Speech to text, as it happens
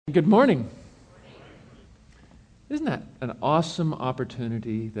Good morning. Isn't that an awesome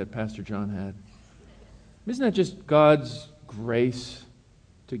opportunity that Pastor John had? Isn't that just God's grace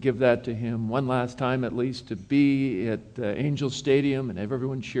to give that to him one last time at least, to be at Angel Stadium and have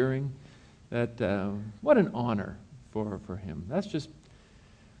everyone cheering? What an honor for him. That's just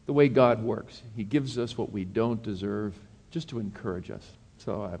the way God works. He gives us what we don't deserve just to encourage us.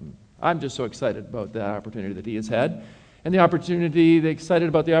 So I'm just so excited about that opportunity that he has had. And excited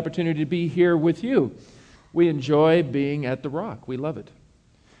about the opportunity to be here with you. We enjoy being at the Rock. We love it.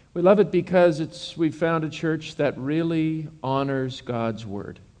 We love it because we've found a church that really honors God's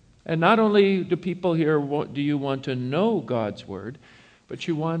Word. And not only do people here do you want to know God's Word, but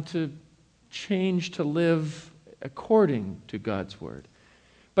you want to change to live according to God's Word.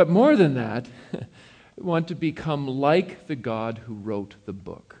 But more than that, you want to become like the God who wrote the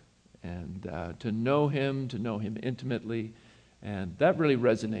book. And to know Him intimately. And that really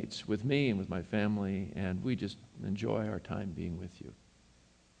resonates with me and with my family, and we just enjoy our time being with you.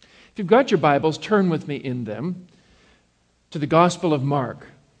 If you've got your Bibles, turn with me in them to the Gospel of Mark.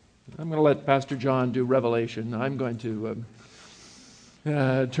 I'm going to let Pastor John do Revelation. I'm going to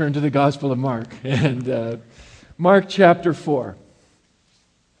turn to the Gospel of Mark. And Mark chapter 4.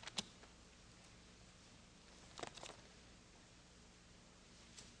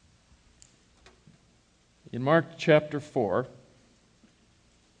 In Mark chapter 4,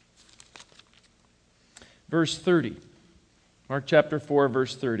 verse 30. Mark chapter 4,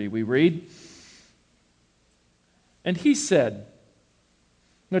 verse 30, we read, "And he said,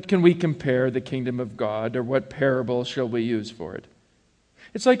 'What can we compare the kingdom of God, or what parable shall we use for it?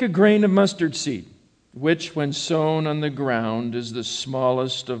 It's like a grain of mustard seed, which when sown on the ground is the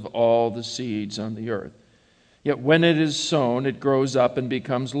smallest of all the seeds on the earth. Yet when it is sown, it grows up and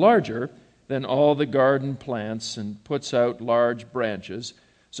becomes larger than all the garden plants and puts out large branches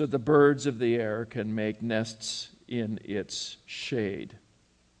so the birds of the air can make nests in its shade.'"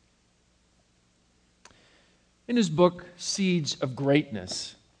 In his book, Seeds of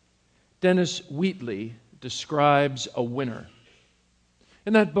Greatness, Dennis Wheatley describes a winner.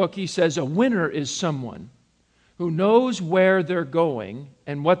 In that book, he says a winner is someone who knows where they're going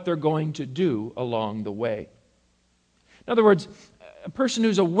and what they're going to do along the way. In other words, a person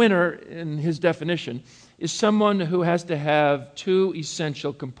who's a winner, in his definition, is someone who has to have two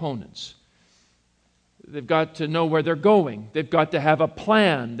essential components. They've got to know where they're going. They've got to have a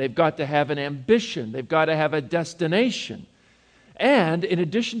plan. They've got to have an ambition. They've got to have a destination. And in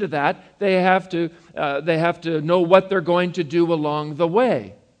addition to that, they have to know what they're going to do along the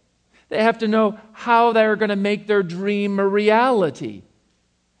way. They have to know how they're going to make their dream a reality,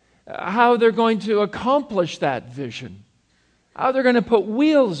 how they're going to accomplish that vision, how they're going to put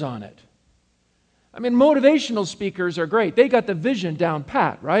wheels on it. I mean, motivational speakers are great. They got the vision down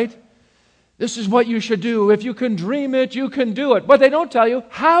pat, right? This is what you should do. If you can dream it, you can do it. But they don't tell you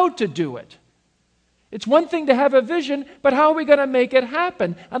how to do it. It's one thing to have a vision, but how are we going to make it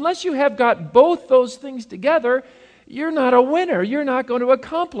happen? Unless you have got both those things together, you're not a winner. You're not going to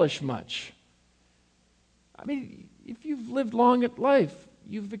accomplish much. I mean, if you've lived long at life,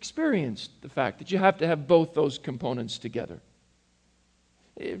 you've experienced the fact that you have to have both those components together.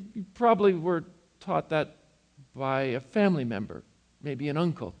 You probably were taught that by a family member, maybe an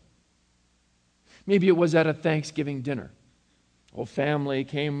uncle. Maybe it was at a Thanksgiving dinner. Whole family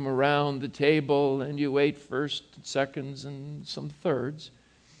came around the table and you ate first, seconds, and some thirds.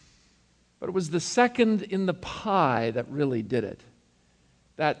 But it was the second in the pie that really did it.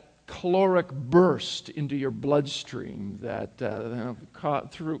 That caloric burst into your bloodstream that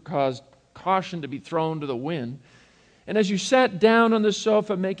caused caution to be thrown to the wind. And as you sat down on the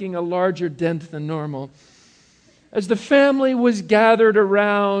sofa making a larger dent than normal, as the family was gathered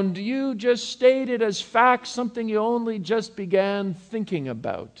around, you just stated as fact something you only just began thinking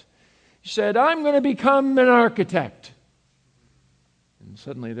about. You said, "I'm going to become an architect." And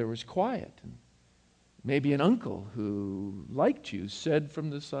suddenly there was quiet. And maybe an uncle who liked you said from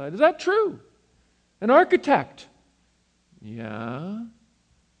the side, "Is that true? An architect?" "Yeah."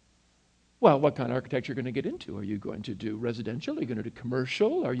 "Well, what kind of architecture are you going to get into? Are you going to do residential? Are you going to do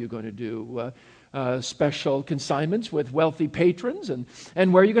commercial? Are you going to do special consignments with wealthy patrons?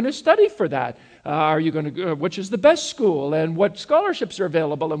 And where are you going to study for that? Are you going to which is the best school? And what scholarships are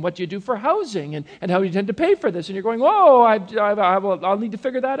available? And what do you do for housing? And how do you intend to pay for this?" And you're going, "Oh, I'll need to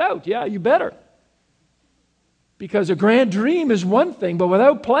figure that out." Yeah, you better. Because a grand dream is one thing, but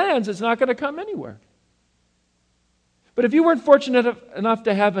without plans, it's not going to come anywhere. But if you weren't fortunate enough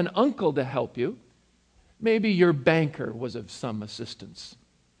to have an uncle to help you, maybe your banker was of some assistance.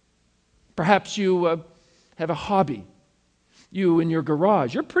 Perhaps you have a hobby You in your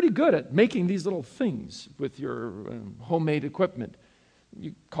garage, you're pretty good at making these little things with your homemade equipment.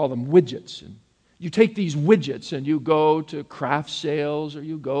 You call them widgets. And you take these widgets and you go to craft sales or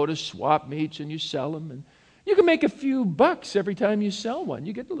you go to swap meets and you sell them. And you can make a few bucks every time you sell one.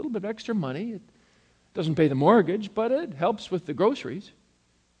 You get a little bit of extra money. It doesn't pay the mortgage, but it helps with the groceries.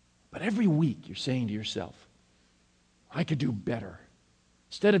 But every week you're saying to yourself, I could do better.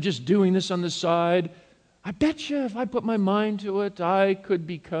 Instead of just doing this on the side, I bet you if I put my mind to it, I could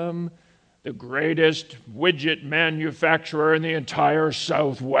become the greatest widget manufacturer in the entire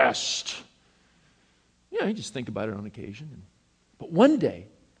Southwest. Yeah, you just think about it on occasion. But one day,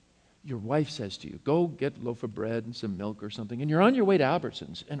 your wife says to you, go get a loaf of bread and some milk or something, and you're on your way to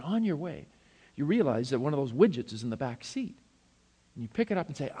Albertsons, and on your way, you realize that one of those widgets is in the back seat. And you pick it up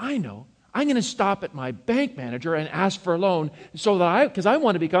and say, I know, I'm going to stop at my bank manager and ask for a loan so that because I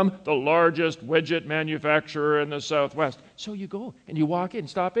want to become the largest widget manufacturer in the Southwest. So you go and you walk in,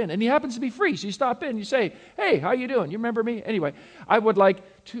 stop in, and he happens to be free. So you stop in, you say, hey, how you doing? You remember me? Anyway, I would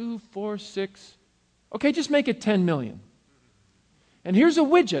like 2, 4, 6. Okay, just make it 10 million. And here's a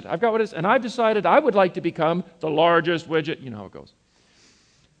widget. I've got what it is, and I've decided I would like to become the largest widget. You know how it goes.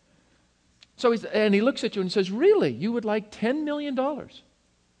 So he looks at you and says, really, you would like $10 million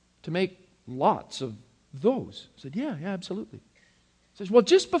to make lots of those? I said, yeah, absolutely. He says, well,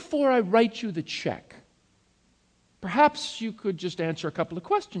 just before I write you the check, perhaps you could just answer a couple of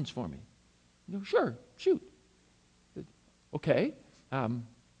questions for me. You know, sure, shoot. Said, okay.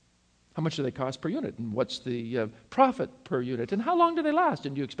 How much do they cost per unit? And what's the profit per unit? And how long do they last?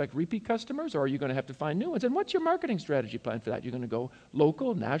 And do you expect repeat customers, or are you going to have to find new ones? And what's your marketing strategy plan for that? You're going to go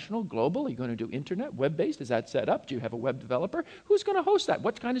local, national, global? Are you going to do internet, web-based? Is that set up? Do you have a web developer? Who's going to host that?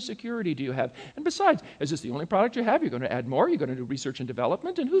 What kind of security do you have? And besides, is this the only product you have? You're going to add more? You're going to do research and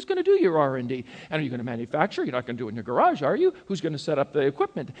development? And who's going to do your R&D? And are you going to manufacture? You're not going to do it in your garage, are you? Who's going to set up the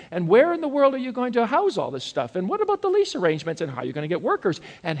equipment? And where in the world are you going to house all this stuff? And what about the lease arrangements? And how are you going to get workers?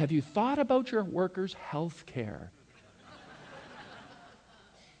 And have you thought about your workers' health care?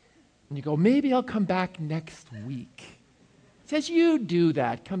 And you go, maybe I'll come back next week. He says, you do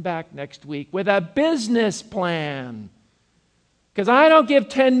that. Come back next week with a business plan. Because I don't give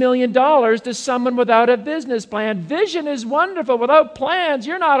 $10 million to someone without a business plan. Vision is wonderful. Without plans,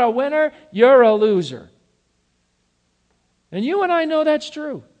 you're not a winner, you're a loser. And you and I know that's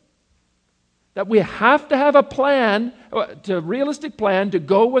true. That we have to have a plan, a realistic plan to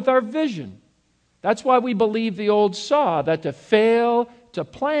go with our vision. That's why we believe the old saw, that to fail to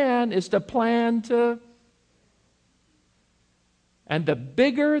plan is to plan to. And the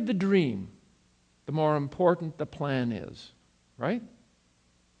bigger the dream, the more important the plan is. Right?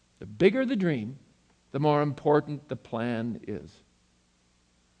 The bigger the dream, the more important the plan is.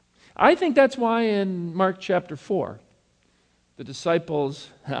 I think that's why in Mark chapter 4, the disciples,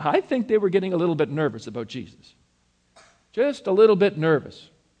 I think they were getting a little bit nervous about Jesus. Just a little bit nervous.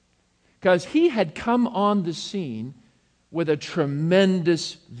 Because he had come on the scene with a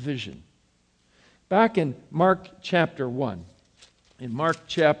tremendous vision. Back in Mark chapter 1,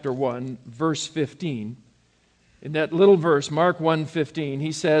 verse 15, in that little verse, Mark 1:15,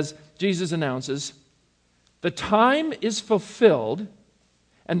 he says, Jesus announces, the time is fulfilled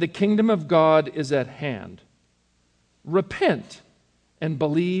and the kingdom of God is at hand. Repent and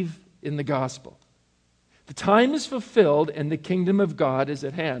believe in the gospel. The time is fulfilled and the kingdom of God is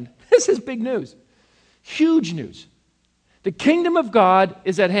at hand. This is big news. Huge news. The kingdom of God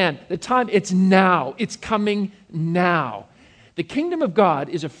is at hand. The time, it's now. It's coming now. The kingdom of God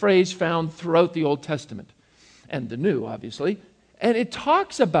is a phrase found throughout the Old Testament and the New, obviously. And it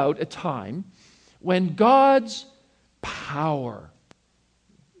talks about a time when God's power,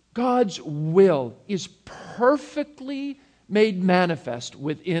 God's will is perfectly made manifest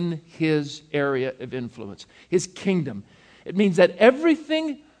within his area of influence, his kingdom. It means that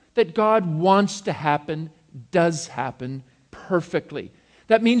everything that God wants to happen does happen perfectly.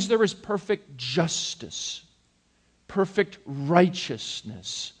 That means there is perfect justice, perfect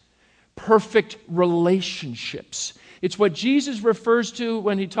righteousness, perfect relationships. It's what Jesus refers to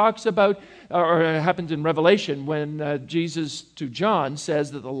when he talks about, or it happens in Revelation, when Jesus to John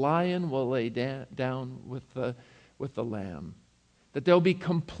says that the lion will lay down with the lamb. That there'll be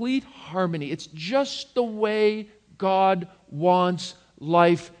complete harmony. It's just the way God wants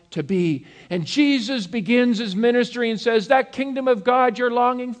life to be. And Jesus begins his ministry and says, that kingdom of God you're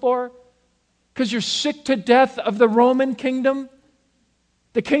longing for, because you're sick to death of the Roman kingdom,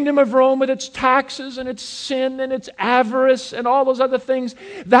 the kingdom of Rome with its taxes and its sin and its avarice and all those other things,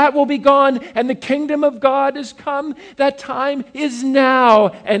 that will be gone, and the kingdom of God has come. That time is now,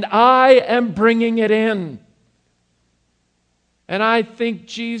 and I am bringing it in. And I think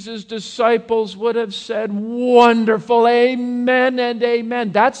Jesus' disciples would have said, wonderful, amen and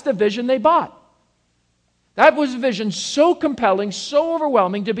amen. That's the vision they bought. That was a vision so compelling, so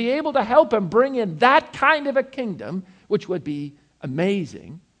overwhelming, to be able to help him bring in that kind of a kingdom, which would be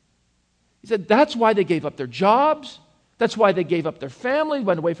amazing. He said that's why they gave up their jobs. That's why they gave up their family,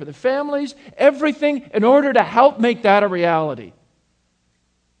 went away for their families, everything in order to help make that a reality.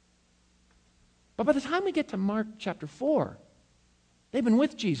 But by the time we get to Mark chapter 4, they've been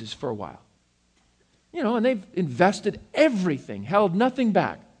with Jesus for a while. And they've invested everything, held nothing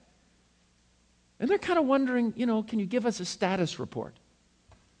back. And they're kind of wondering, can you give us a status report?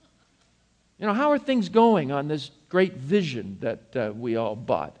 How are things going on this great vision that we all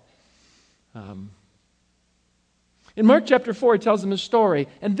bought? In Mark chapter 4, he tells them a story.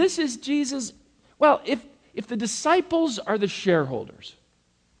 And this is Jesus. Well, if the disciples are the shareholders,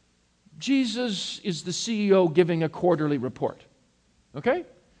 Jesus is the CEO giving a quarterly report. Okay?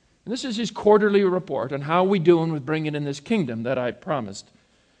 And this is his quarterly report on how we doing with bringing in this kingdom that I promised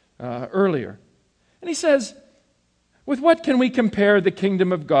earlier. And he says, with what can we compare the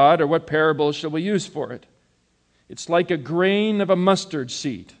kingdom of God, or what parable shall we use for it? It's like a grain of a mustard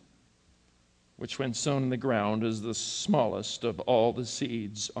seed, which when sown in the ground is the smallest of all the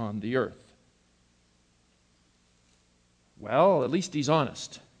seeds on the earth. Well, at least he's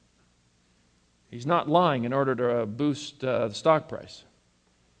honest. He's not lying in order to boost the stock price.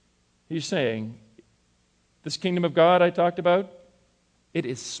 He's saying, this kingdom of God I talked about, it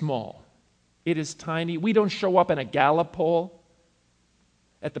is small. It is tiny. We don't show up in a Gallup poll.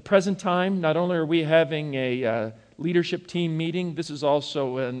 At the present time, not only are we having a leadership team meeting, this is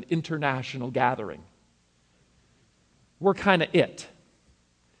also an international gathering. We're kind of it.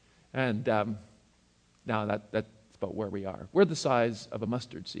 And now that's about where we are. We're the size of a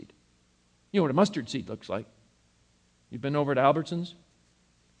mustard seed. You know what a mustard seed looks like. You've been over to Albertsons.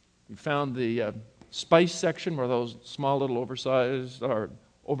 You found the spice section where those small little oversized or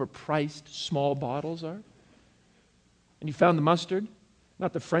overpriced small bottles are. And you found the mustard.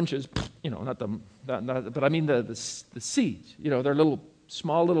 Not the French's, but I mean the seeds. They're little,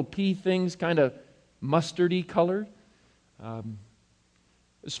 small little pea things, kind of mustardy colored. As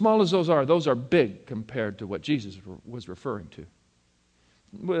small as those are big compared to what Jesus was referring to.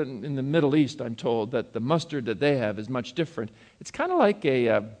 In the Middle East, I'm told that the mustard that they have is much different. It's kind of like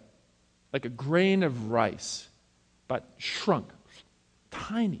a grain of rice, but shrunk,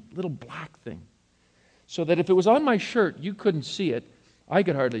 tiny, little black thing. So that if it was on my shirt, you couldn't see it. I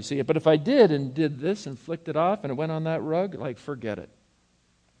could hardly see it. But if I did and did this and flicked it off and it went on that rug, forget it.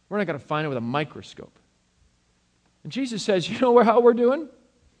 We're not going to find it with a microscope. And Jesus says, how we're doing?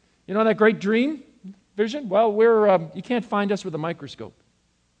 That great dream vision? Well, you can't find us with a microscope.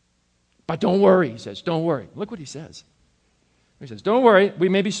 But don't worry, he says, don't worry. Look what he says. He says, don't worry, we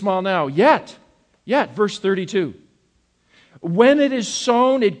may be small now, yet, verse 32. When it is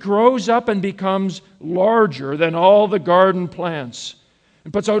sown, it grows up and becomes larger than all the garden plants,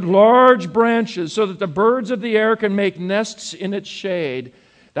 and puts out large branches so that the birds of the air can make nests in its shade.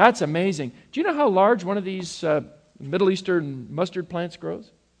 That's amazing. Do you know how large one of these Middle Eastern mustard plants grows?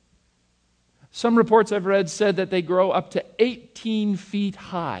 Some reports I've read said that they grow up to 18 feet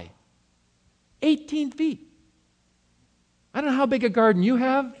high. 18 feet. I don't know how big a garden you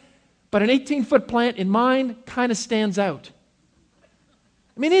have, but an 18-foot plant in mine kind of stands out.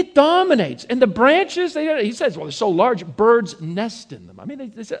 I mean, it dominates. And the branches, he says, well, they're so large, birds nest in them. I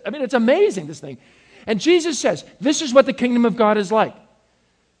mean, it's amazing, this thing. And Jesus says, this is what the kingdom of God is like.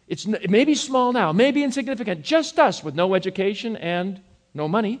 It may be small now, may be insignificant, just us with no education and no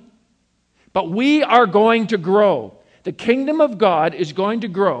money. But we are going to grow. The kingdom of God is going to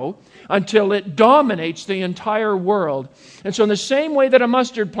grow until it dominates the entire world. And so in the same way that a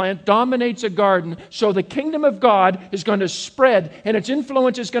mustard plant dominates a garden, so the kingdom of God is going to spread, and its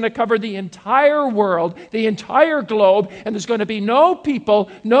influence is going to cover the entire world, the entire globe, and there's going to be no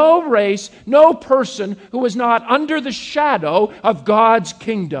people, no race, no person who is not under the shadow of God's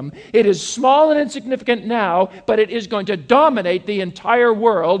kingdom. It is small and insignificant now, but it is going to dominate the entire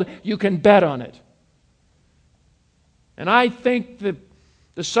world. You can bet on it. And I think the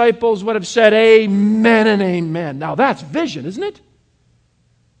disciples would have said amen and amen. Now that's vision, isn't it?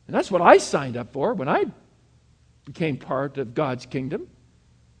 And that's what I signed up for when I became part of God's kingdom.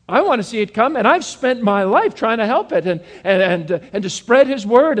 I want to see it come, and I've spent my life trying to help it and to spread His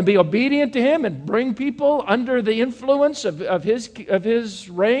word and be obedient to Him and bring people under the influence of His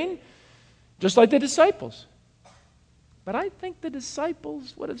reign, just like the disciples. But I think the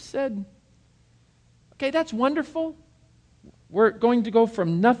disciples would have said, okay, that's wonderful. We're going to go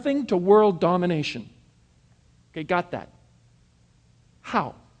from nothing to world domination. Okay, got that.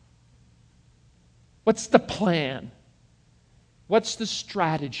 How? What's the plan? What's the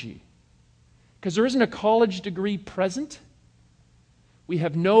strategy? Because there isn't a college degree present. We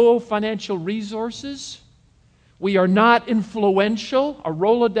have no financial resources. We are not influential. Our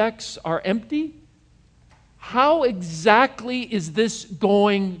Rolodex are empty. How exactly is this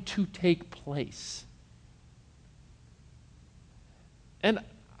going to take place? And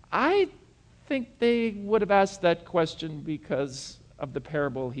I think they would have asked that question because of the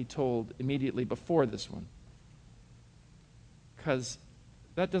parable he told immediately before this one. Because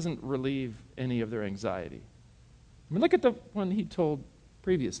that doesn't relieve any of their anxiety. I mean, look at the one he told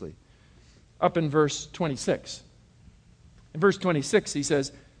previously, up in verse 26. In verse 26, he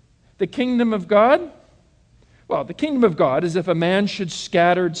says, the kingdom of God? Well, the kingdom of God is if a man should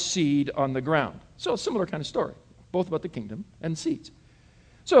scatter seed on the ground. So a similar kind of story, both about the kingdom and seeds.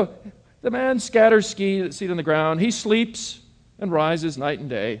 So the man scatters seed on the ground. He sleeps and rises night and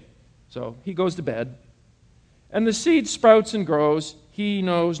day. So he goes to bed. And the seed sprouts and grows, he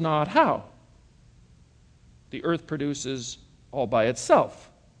knows not how. The earth produces all by itself.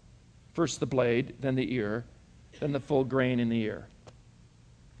 First the blade, then the ear, then the full grain in the ear.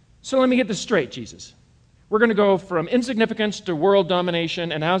 So let me get this straight, Jesus. We're going to go from insignificance to world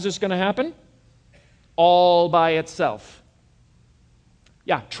domination, and how's this going to happen? All by itself.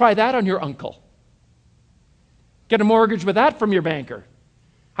 Yeah, try that on your uncle. Get a mortgage with that from your banker.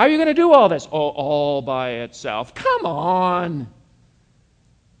 How are you going to do all this? Oh, all by itself. Come on.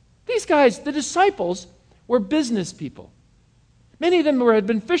 These guys, the disciples, were business people. Many of them had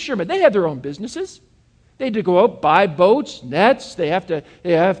been fishermen. They had their own businesses. They had to go out, buy boats, nets. They have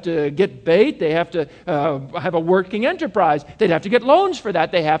to get bait. They have to have a working enterprise. They'd have to get loans for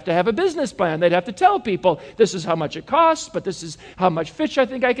that. They have to have a business plan. They'd have to tell people, this is how much it costs, but this is how much fish I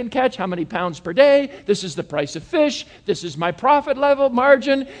think I can catch, how many pounds per day. This is the price of fish. This is my profit level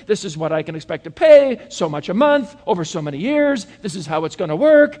margin. This is what I can expect to pay, so much a month, over so many years. This is how it's going to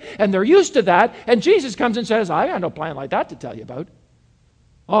work. And they're used to that. And Jesus comes and says, I got no plan like that to tell you about.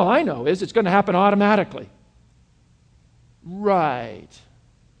 All I know is it's going to happen automatically. Right.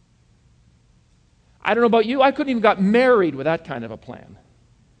 I don't know about you. I couldn't even got married with that kind of a plan.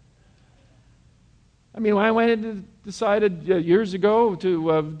 I mean, when I went and decided years ago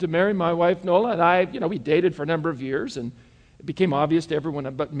to marry my wife, Nola, and I, we dated for a number of years, and it became obvious to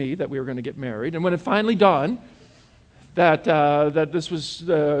everyone but me that we were going to get married. And when it finally dawned that this was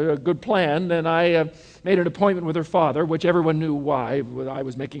a good plan, then I made an appointment with her father, which everyone knew why. I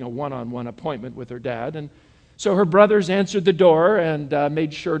was making a one-on-one appointment with her dad. And so her brothers answered the door and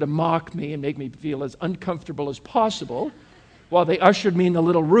made sure to mock me and make me feel as uncomfortable as possible while they ushered me in the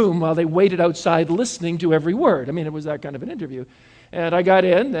little room while they waited outside listening to every word. I mean, it was that kind of an interview. And I got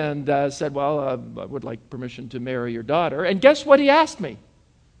in and said, well, I would like permission to marry your daughter. And guess what he asked me?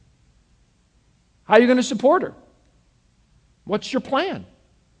 How are you going to support her? What's your plan?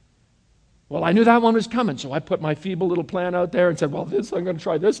 Well, I knew that one was coming, so I put my feeble little plan out there and said, well, I'm going to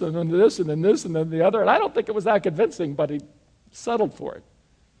try this, and then this, and then this, and then the other. And I don't think it was that convincing, but he settled for it.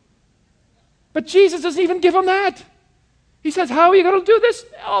 But Jesus doesn't even give him that. He says, how are you going to do this?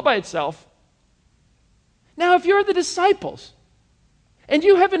 All by itself. Now, if you're the disciples, and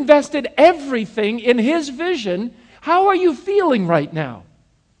you have invested everything in his vision, how are you feeling right now?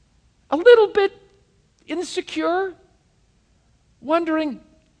 A little bit insecure? Wondering,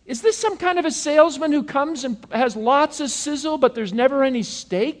 is this some kind of a salesman who comes and has lots of sizzle, but there's never any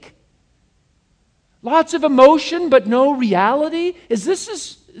steak? Lots of emotion, but no reality? Is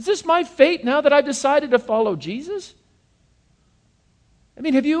this my fate now that I've decided to follow Jesus? I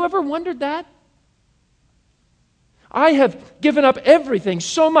mean, have you ever wondered that? I have given up everything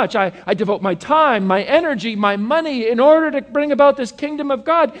so much. I devote my time, my energy, my money in order to bring about this kingdom of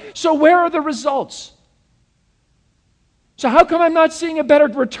God. So where are the results? So how come I'm not seeing a better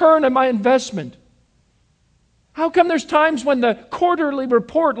return on my investment? How come there's times when the quarterly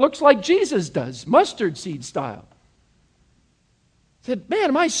report looks like Jesus does, mustard seed style? I said, man,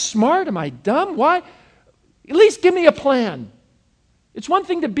 am I smart? Am I dumb? Why? At least give me a plan. It's one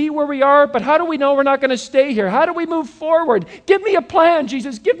thing to be where we are, but how do we know we're not going to stay here? How do we move forward? Give me a plan,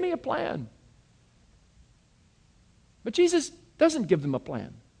 Jesus. Give me a plan. But Jesus doesn't give them a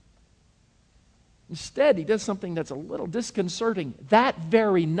plan. Instead, he does something that's a little disconcerting. That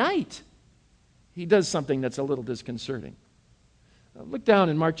very night, he does something that's a little disconcerting. Look down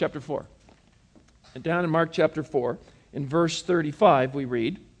in Mark chapter 4. And down in Mark chapter 4, in verse 35, we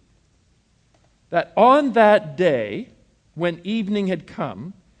read that on that day, when evening had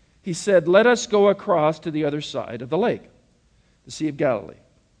come, he said, let us go across to the other side of the lake, the Sea of Galilee.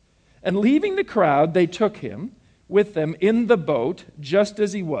 And leaving the crowd, they took him with them in the boat, just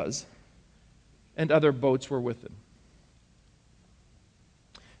as he was, and other boats were with him.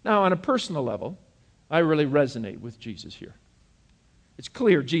 Now, on a personal level, I really resonate with Jesus here. It's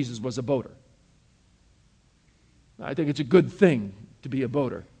clear Jesus was a boater. I think it's a good thing to be a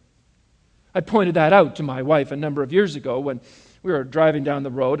boater. I pointed that out to my wife a number of years ago when we were driving down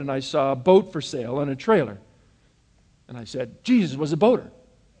the road and I saw a boat for sale on a trailer. And I said, Jesus was a boater.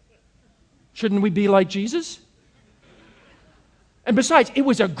 Shouldn't we be like Jesus? And besides, it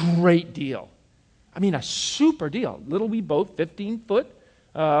was a great deal. I mean, a super deal. Little wee boat, 15 foot,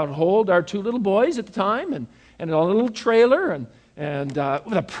 hold our two little boys at the time, and a little trailer, and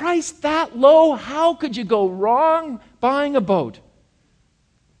with a price that low, how could you go wrong buying a boat?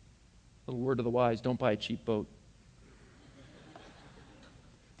 Little word of the wise, don't buy a cheap boat.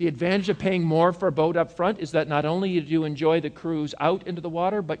 The advantage of paying more for a boat up front is that not only do you enjoy the cruise out into the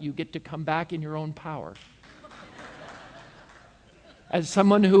water, but you get to come back in your own power. As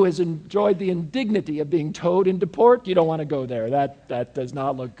someone who has enjoyed the indignity of being towed into port, you don't want to go there. That does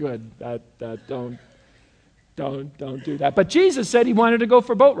not look good. Don't do that. But Jesus said he wanted to go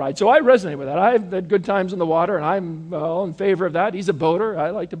for a boat ride, so I resonate with that. I've had good times in the water, and I'm all in favor of that. He's a boater.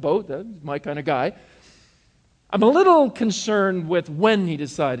 I like to boat. That's my kind of guy. I'm a little concerned with when he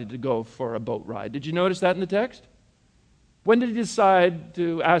decided to go for a boat ride. Did you notice that in the text? When did he decide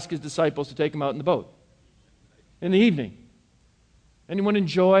to ask his disciples to take him out in the boat? In the evening. Anyone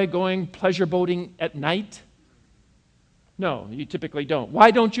enjoy going pleasure boating at night? No, you typically don't.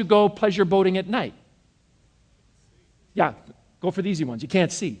 Why don't you go pleasure boating at night? Yeah, go for the easy ones. You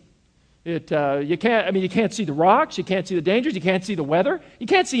can't see. You can't see the rocks. You can't see the dangers. You can't see the weather. You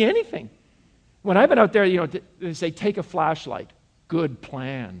can't see anything. When I've been out there, they say, take a flashlight. Good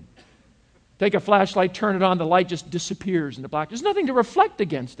plan. Take a flashlight, turn it on, the light just disappears in the black. There's nothing to reflect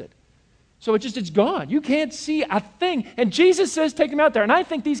against it. So it's gone. You can't see a thing. And Jesus says, take them out there. And I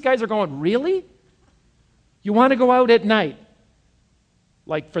think these guys are going, really? You want to go out at night?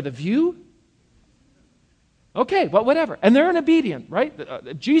 Like for the view? Okay, well, whatever. And they're obedient, right?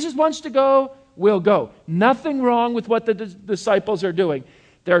 If Jesus wants to go, we'll go. Nothing wrong with what the disciples are doing.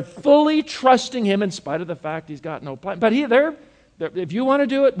 They're fully trusting him in spite of the fact he's got no plan. But if you want to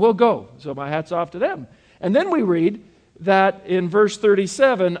do it, we'll go. So my hat's off to them. And then we read that in verse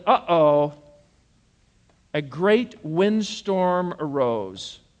 37, a great windstorm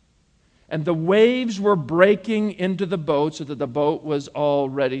arose, and the waves were breaking into the boat so that the boat was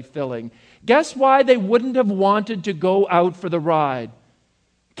already filling. Guess why they wouldn't have wanted to go out for the ride?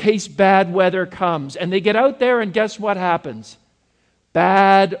 In case bad weather comes. And they get out there, and guess what happens?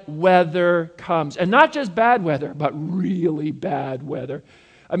 Bad weather comes. And not just bad weather, but really bad weather.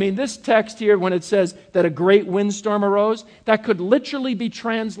 I mean, this text here, when it says that a great windstorm arose, that could literally be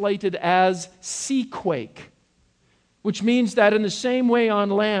translated as seaquake, which means that in the same way on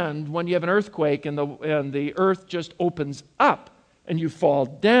land, when you have an earthquake and the earth just opens up and you fall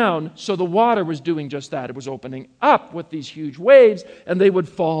down, so the water was doing just that. It was opening up with these huge waves, and they would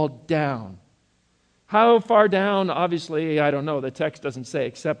fall down. How far down? Obviously, I don't know. The text doesn't say,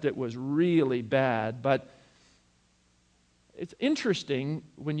 except it was really bad. But it's interesting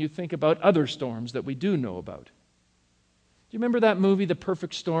when you think about other storms that we do know about. Do you remember that movie, The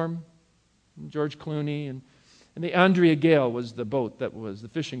Perfect Storm? George Clooney and the Andrea Gale was the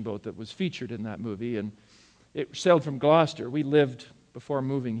fishing boat that was featured in that movie, and it sailed from Gloucester. We lived before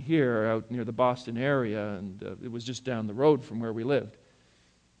moving here out near the Boston area, and it was just down the road from where we lived.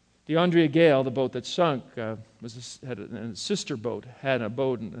 The Andrea Gale, the boat that sunk, had a sister boat, had a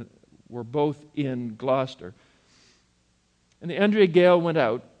boat, and were both in Gloucester. And the Andrea Gale went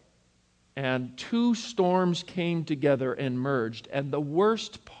out, and two storms came together and merged, and the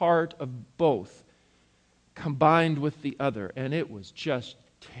worst part of both combined with the other, and it was just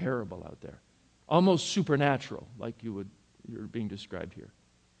terrible out there. Almost supernatural, like you're being described here.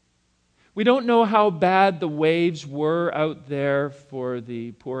 We don't know how bad the waves were out there for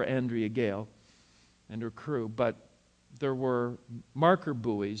the poor Andrea Gale and her crew, but there were marker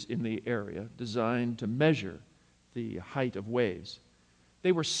buoys in the area designed to measure the height of waves.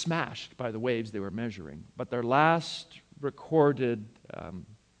 They were smashed by the waves they were measuring, but their last recordings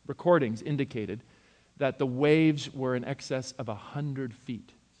indicated that the waves were in excess of 100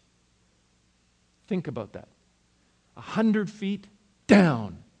 feet. Think about that. 100 feet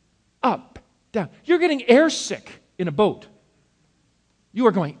down, up, down. You're getting airsick in a boat. You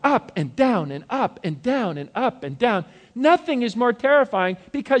are going up and down and up and down and up and down. Nothing is more terrifying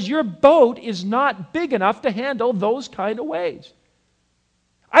because your boat is not big enough to handle those kind of waves.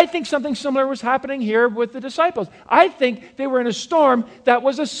 I think something similar was happening here with the disciples. I think they were in a storm that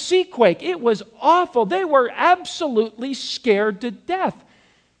was a seaquake. It was awful. They were absolutely scared to death.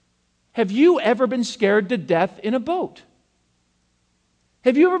 Have you ever been scared to death in a boat?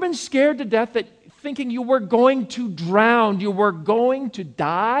 Have you ever been scared to death that thinking you were going to drown, you were going to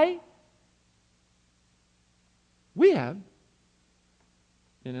die? We have,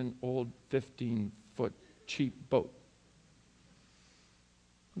 in an old 15-foot cheap boat.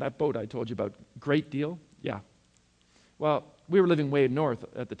 That boat I told you about, great deal? Yeah. Well, we were living way north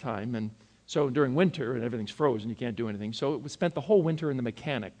at the time, and so during winter, and everything's frozen, you can't do anything. So we spent the whole winter in the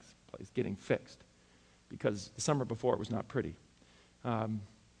mechanic's place getting fixed, because the summer before it was not pretty.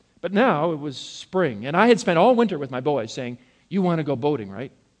 But now it was spring, and I had spent all winter with my boys saying, you want to go boating,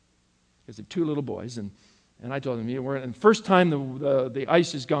 right? Because they have two little boys, and I told them, the first time the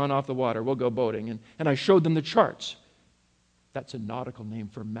ice is gone off the water, we'll go boating. And I showed them the charts. That's a nautical name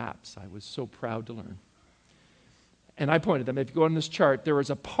for maps. I was so proud to learn. And I pointed them, if you go on this chart, there is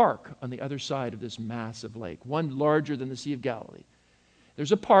a park on the other side of this massive lake, one larger than the Sea of Galilee.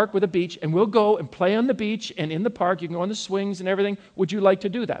 There's a park with a beach, and we'll go and play on the beach, and in the park, you can go on the swings and everything. Would you like to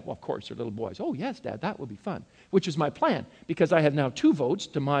do that? Well, of course, they're little boys. Oh, yes, Dad, that would be fun, which is my plan, because I have now 2 votes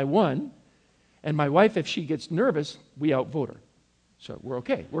to my 1, and my wife, if she gets nervous, we outvote her. So we're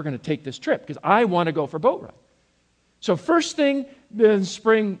okay. We're going to take this trip, because I want to go for boat ride. So first thing in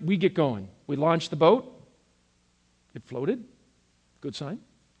spring, we get going. We launch the boat. It floated. Good sign.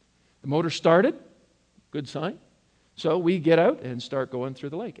 The motor started. Good sign. So we get out and start going through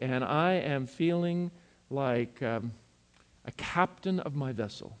the lake. And I am feeling like a captain of my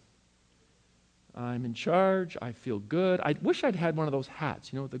vessel. I'm in charge. I feel good. I wish I'd had one of those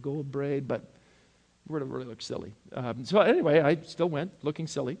hats, with the gold braid, but it would have really looked silly. So anyway, I still went looking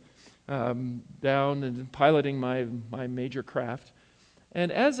silly. Down and piloting my major craft.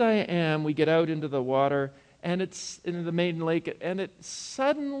 And as I am, we get out into the water, and it's in the main lake, and it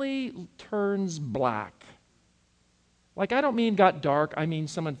suddenly turns black. Like, I don't mean got dark, I mean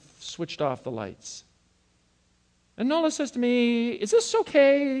someone switched off the lights. And Nola says to me, is this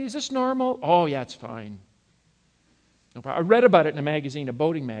okay? Is this normal? Oh, yeah, it's fine. No problem. I read about it in a magazine, a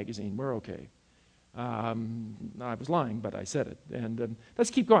boating magazine. We're okay. I was lying, but I said it. And let's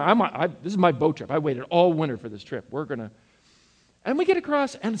keep going. This is my boat trip. I waited all winter for this trip. And we get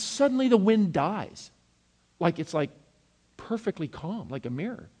across, and suddenly the wind dies. It's perfectly calm, like a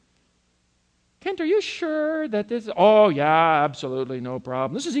mirror. Kent, are you sure that this? Oh, yeah, absolutely, no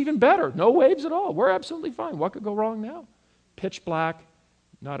problem. This is even better. No waves at all. We're absolutely fine. What could go wrong now? Pitch black,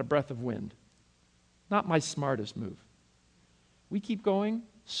 not a breath of wind. Not my smartest move. We keep going.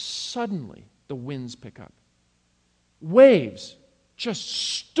 Suddenly, the winds pick up. Waves just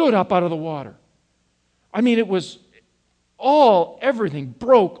stood up out of the water. I mean, it was everything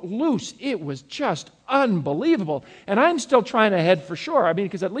broke loose. It was just unbelievable. And I'm still trying to head for shore.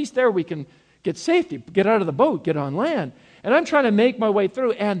 Because at least there we can get safety, get out of the boat, get on land. And I'm trying to make my way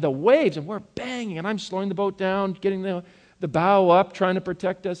through, and the waves, and we're banging, and I'm slowing the boat down, getting the bow up, trying to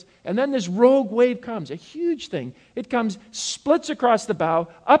protect us. And then this rogue wave comes, a huge thing. It comes, splits across the bow,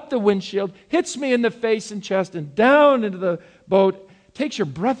 up the windshield, hits me in the face and chest, and down into the boat, takes your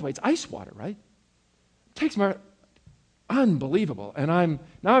breath away. It's ice water, right? Takes my... Unbelievable. And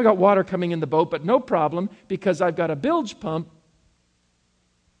now I've got water coming in the boat, but no problem, because I've got a bilge pump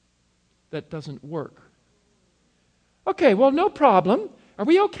that doesn't work. Okay, well, no problem. Are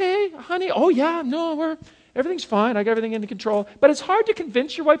we okay, honey? Oh, yeah, no, everything's fine. I got everything under control. But it's hard to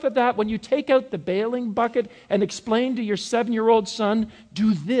convince your wife of that when you take out the bailing bucket and explain to your 7-year-old son,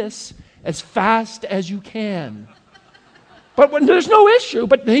 do this as fast as you can. But when there's no issue,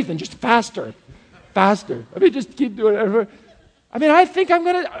 but Nathan, just faster. Just keep doing it. I think I'm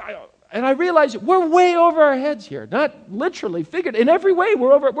going to... And I realize we're way over our heads here. Not literally, figured. In every way,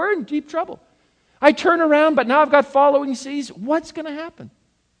 we're in deep trouble. I turn around, but now I've got following seas. What's going to happen?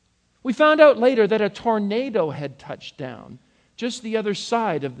 We found out later that a tornado had touched down just the other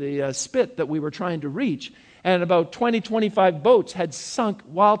side of the spit that we were trying to reach. And about 20, 25 boats had sunk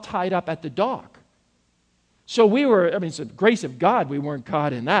while tied up at the dock. So it's the grace of God we weren't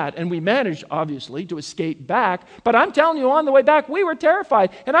caught in that. And we managed, obviously, to escape back. But I'm telling you, on the way back, we were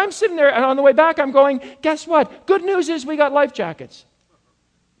terrified. And I'm sitting there, and on the way back, I'm going, guess what? Good news is we got life jackets.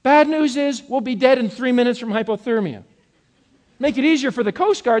 Bad news is we'll be dead in 3 minutes from hypothermia. Make it easier for the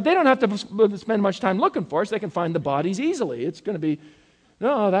Coast Guard. They don't have to spend much time looking for us. They can find the bodies easily. It's going to be,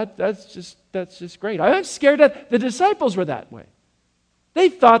 that's just great. I'm scared that the disciples were that way. They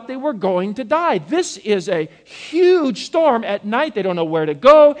thought they were going to die. This is a huge storm at night. They don't know where to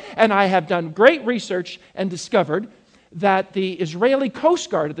go. And I have done great research and discovered that the Israeli Coast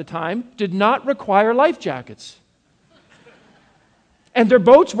Guard at the time did not require life jackets. And their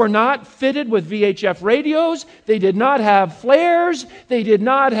boats were not fitted with VHF radios. They did not have flares. They did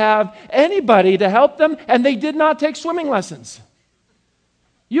not have anybody to help them. And they did not take swimming lessons.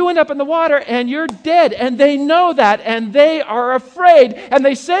 You end up in the water and you're dead. And they know that. And they are afraid. And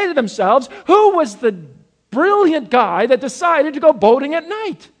they say to themselves, who was the brilliant guy that decided to go boating at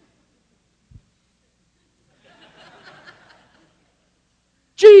night?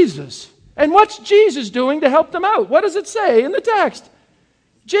 Jesus. And what's Jesus doing to help them out? What does it say in the text?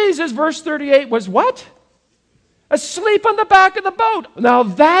 Jesus, verse 38, was what? Asleep on the back of the boat. Now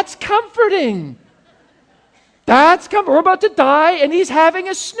that's comforting. That's comforting. We're about to die and he's having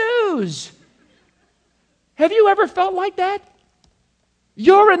a snooze. Have you ever felt like that?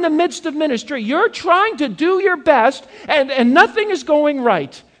 You're in the midst of ministry. You're trying to do your best and nothing is going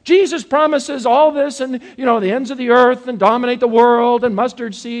right. Jesus promises all this and, the ends of the earth and dominate the world and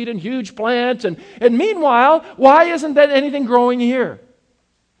mustard seed and huge plants. And meanwhile, why isn't that anything growing here?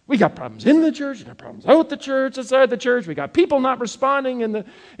 We got problems in the church, we got problems out the church, outside the church. We got people not responding in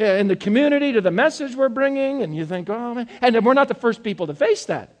the community to the message we're bringing. And you think, oh, man. And we're not the first people to face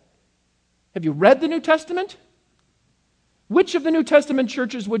that. Have you read the New Testament? Which of the New Testament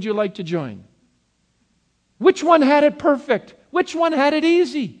churches would you like to join? Which one had it perfect? Which one had it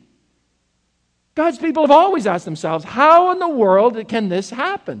easy? God's people have always asked themselves, how in the world can this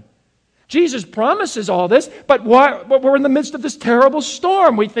happen? Jesus promises all this, but we're in the midst of this terrible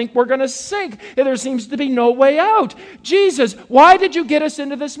storm. We think we're going to sink, and there seems to be no way out. Jesus, why did you get us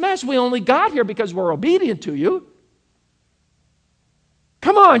into this mess? We only got here because we're obedient to you.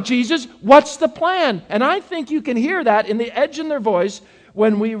 Come on, Jesus, what's the plan? And I think you can hear that in the edge in their voice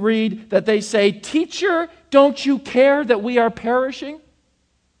when we read that they say, Teacher, don't you care that we are perishing?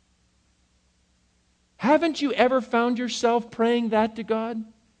 Haven't you ever found yourself praying that to God?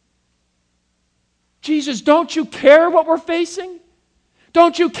 Jesus, don't you care what we're facing?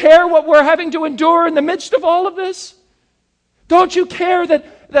 Don't you care what we're having to endure in the midst of all of this? Don't you care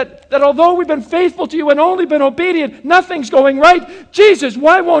that although we've been faithful to you and only been obedient, nothing's going right? Jesus,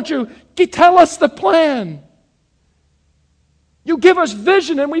 why won't you tell us the plan? You give us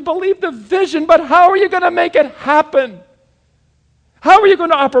vision and we believe the vision, but how are you going to make it happen? How are you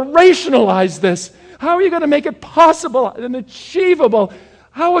going to operationalize this? How are you going to make it possible and achievable?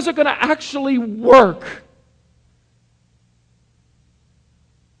 How is it going to actually work?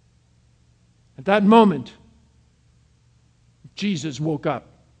 At that moment, Jesus woke up.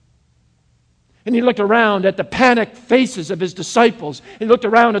 And he looked around at the panicked faces of his disciples. He looked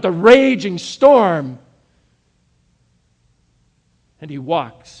around at the raging storm. And he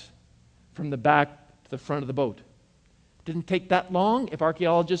walks from the back to the front of the boat. It didn't take that long. If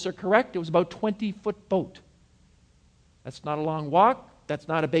archaeologists are correct, it was about a 20-foot boat. That's not a long walk. That's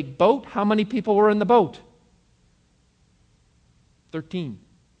not a big boat. How many people were in the boat? 13.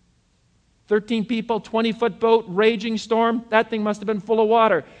 13 people, 20-foot boat, raging storm. That thing must have been full of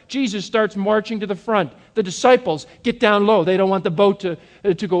water. Jesus starts marching to the front. The disciples get down low. They don't want the boat to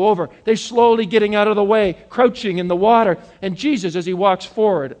go over. They're slowly getting out of the way, crouching in the water. And Jesus, as he walks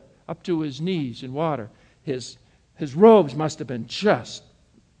forward, up to his knees in water, his robes must have been just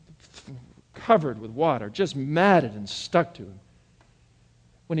covered with water, just matted and stuck to him.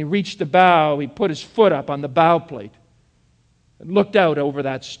 When he reached the bow, he put his foot up on the bow plate and looked out over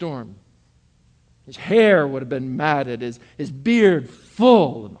that storm. His hair would have been matted, his beard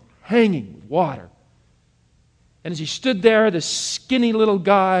full and hanging with water. And as he stood there, this skinny little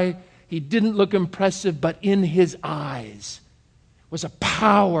guy, he didn't look impressive, but in his eyes was a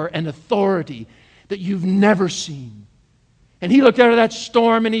power and authority that you've never seen. And he looked out of that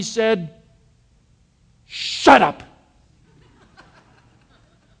storm and he said, "Shut up!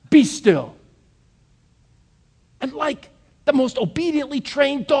 Be still." And like the most obediently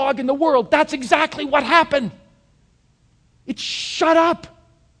trained dog in the world, that's exactly what happened. It shut up.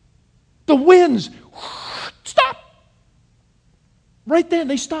 The winds, stop. Right then,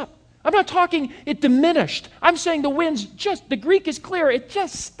 they stopped. I'm not talking it diminished. I'm saying the winds the Greek is clear, it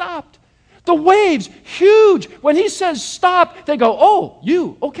just stopped. The waves, huge. When he says stop, they go, "Oh,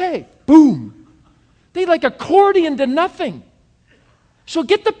 you, okay." Boom. They like accordion to nothing. So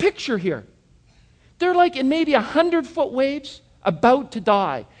get the picture here. They're like in maybe 100-foot waves, about to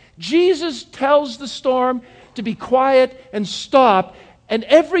die. Jesus tells the storm to be quiet and stop, and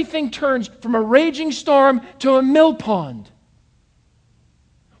everything turns from a raging storm to a mill pond.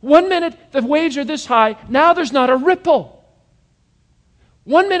 1 minute the waves are this high, now there's not a ripple.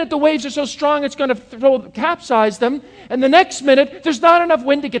 1 minute the waves are so strong it's going to capsize them, and the next minute there's not enough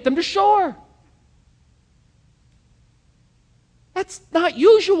wind to get them to shore. That's not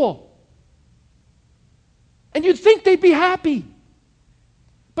usual. And you'd think they'd be happy.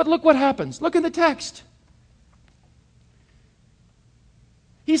 But look what happens. Look in the text.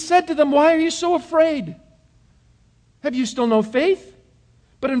 He said to them, "Why are you so afraid? Have you still no faith?"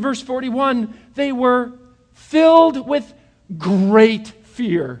 But in verse 41, they were filled with great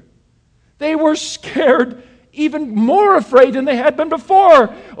fear. They were scared, even more afraid than they had been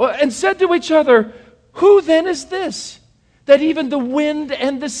before, and said to each other, "Who then is this, that even the wind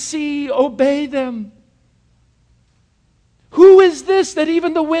and the sea obey them?" Who is this that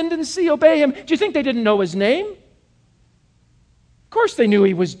even the wind and sea obey him? Do you think they didn't know his name? Of course they knew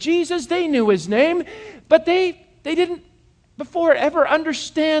he was Jesus. They knew his name. But they didn't before ever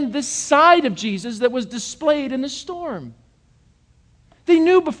understand this side of Jesus that was displayed in the storm. They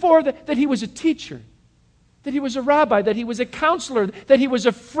knew before that he was a teacher, that he was a rabbi, that he was a counselor, that he was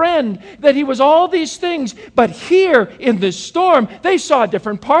a friend, that he was all these things. But here in this storm, they saw a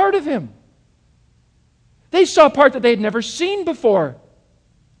different part of him. They saw a part that they had never seen before.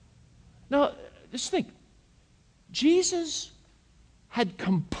 Now, just think. Jesus had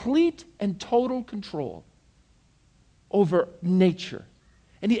complete and total control over nature.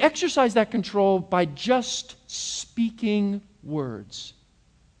 And he exercised that control by just speaking words.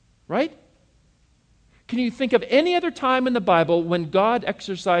 Right? Can you think of any other time in the Bible when God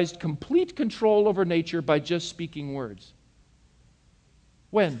exercised complete control over nature by just speaking words?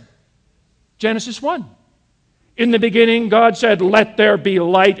 When? Genesis 1. In the beginning, God said, "Let there be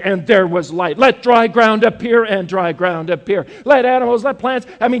light," and there was light. Let dry ground appear, and dry ground appear. Let animals, let plants.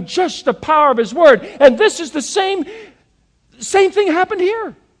 I mean, just the power of his word. And this is the same thing happened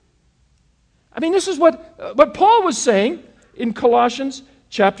here. I mean, this is what Paul was saying in Colossians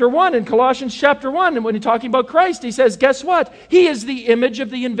chapter 1. In Colossians chapter 1, and when he's talking about Christ, he says, guess what? He is the image of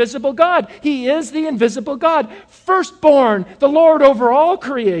the invisible God. He is the invisible God. Firstborn, the Lord over all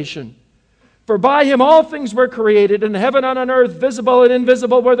creation. For by him all things were created, in heaven and on earth, visible and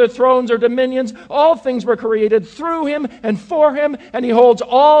invisible, whether thrones or dominions. All things were created through him and for him, and he holds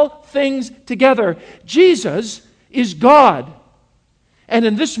all things together. Jesus is God. And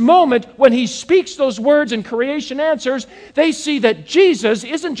in this moment, when he speaks those words and creation answers, they see that Jesus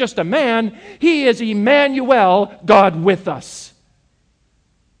isn't just a man, he is Emmanuel, God with us.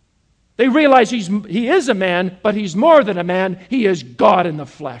 They realize he is a man, but he's more than a man, he is God in the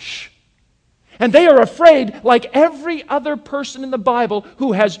flesh. And they are afraid, like every other person in the Bible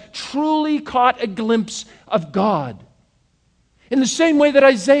who has truly caught a glimpse of God. In the same way that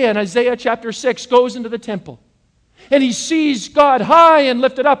Isaiah in Isaiah chapter 6 goes into the temple. And he sees God high and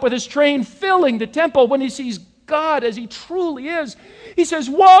lifted up with his train filling the temple. When he sees God as he truly is, he says,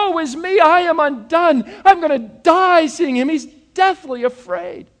 "Woe is me, I am undone. I'm going to die seeing him." He's deathly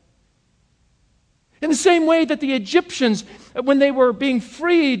afraid. In the same way that the Egyptians, when they were being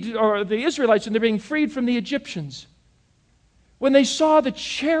freed, or the Israelites, when they were being freed from the Egyptians, when they saw the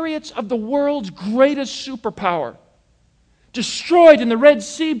chariots of the world's greatest superpower destroyed in the Red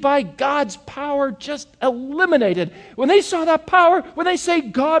Sea by God's power, just eliminated. When they saw that power, when they say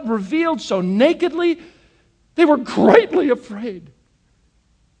God revealed so nakedly, they were greatly afraid.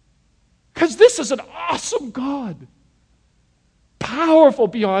 Because this is an awesome God. Powerful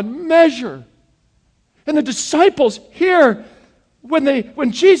beyond measure. And the disciples here,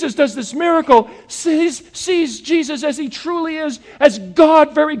 when Jesus does this miracle, sees Jesus as he truly is, as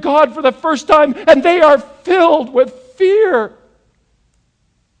God, very God for the first time, and they are filled with fear.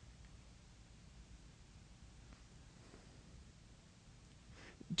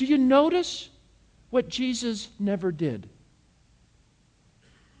 Do you notice what Jesus never did?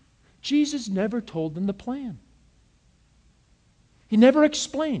 Jesus never told them the plan. He never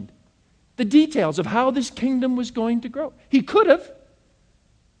explained the details of how this kingdom was going to grow. He could have.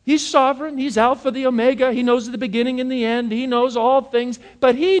 He's sovereign. He's Alpha, the Omega. He knows the beginning and the end. He knows all things.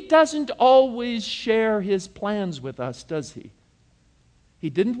 But he doesn't always share his plans with us, does he? He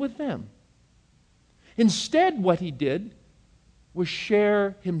didn't with them. Instead, what he did was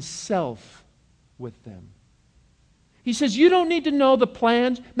share himself with them. He says, "You don't need to know the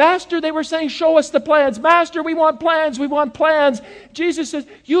plans." "Master," they were saying, "show us the plans." "Master, we want plans, we want plans." Jesus says,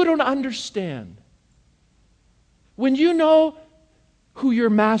 "You don't understand. When you know who your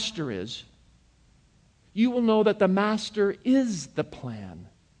master is, you will know that the master is the plan.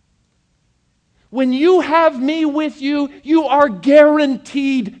 When you have me with you, you are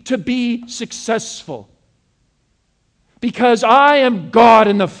guaranteed to be successful. Because I am God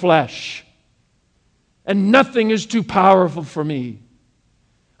in the flesh, and nothing is too powerful for me.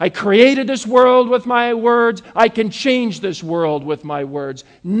 I created this world with my words. I can change this world with my words.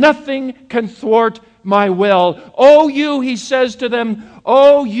 Nothing can thwart my will. O you, he says to them,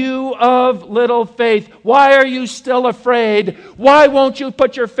 O you of little faith, why are you still afraid? Why won't you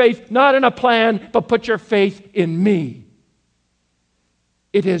put your faith not in a plan, but put your faith in me?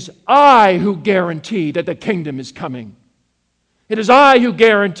 It is I who guarantee that the kingdom is coming. It is I who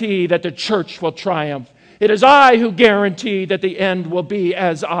guarantee that the church will triumph. It is I who guarantee that the end will be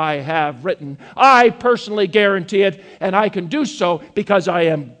as I have written. I personally guarantee it, and I can do so because I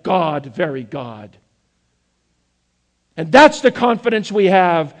am God, very God. And that's the confidence we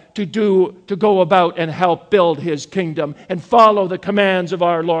have to go about and help build His kingdom and follow the commands of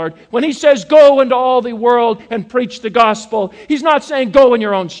our Lord. When He says, go into all the world and preach the gospel, He's not saying go in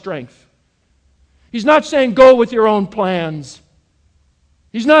your own strength. He's not saying go with your own plans.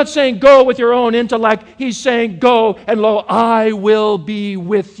 He's not saying go with your own intellect. He's saying go, and lo, I will be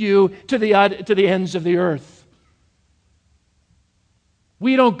with you to the ends of the earth.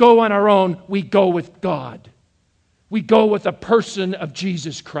 We don't go on our own. We go with God. We go with the person of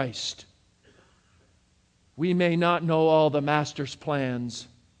Jesus Christ. We may not know all the Master's plans,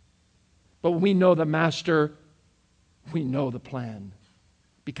 but when we know the Master, we know the plan,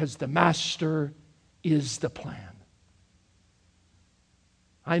 because the Master is the plan.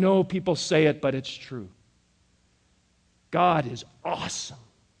 I know people say it, but it's true. God is awesome.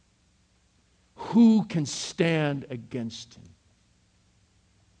 Who can stand against Him?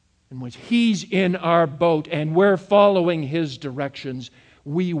 And when He's in our boat and we're following His directions,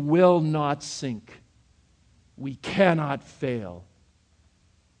 we will not sink. We cannot fail.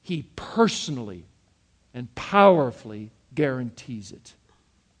 He personally and powerfully guarantees it.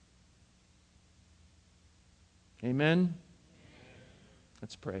 Amen?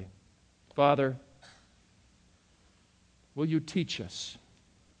 Let's pray. Father, will you teach us?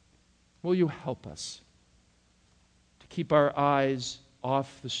 Will you help us to keep our eyes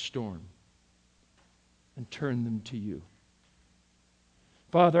off the storm and turn them to you?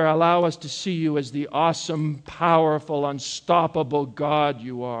 Father, allow us to see you as the awesome, powerful, unstoppable God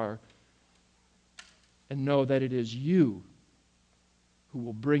you are, and know that it is you who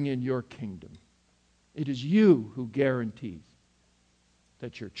will bring in your kingdom. It is you who guarantees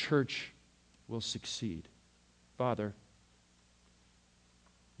that your church will succeed. Father,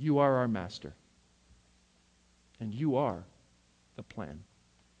 you are our Master, and you are the plan.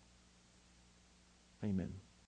 Amen.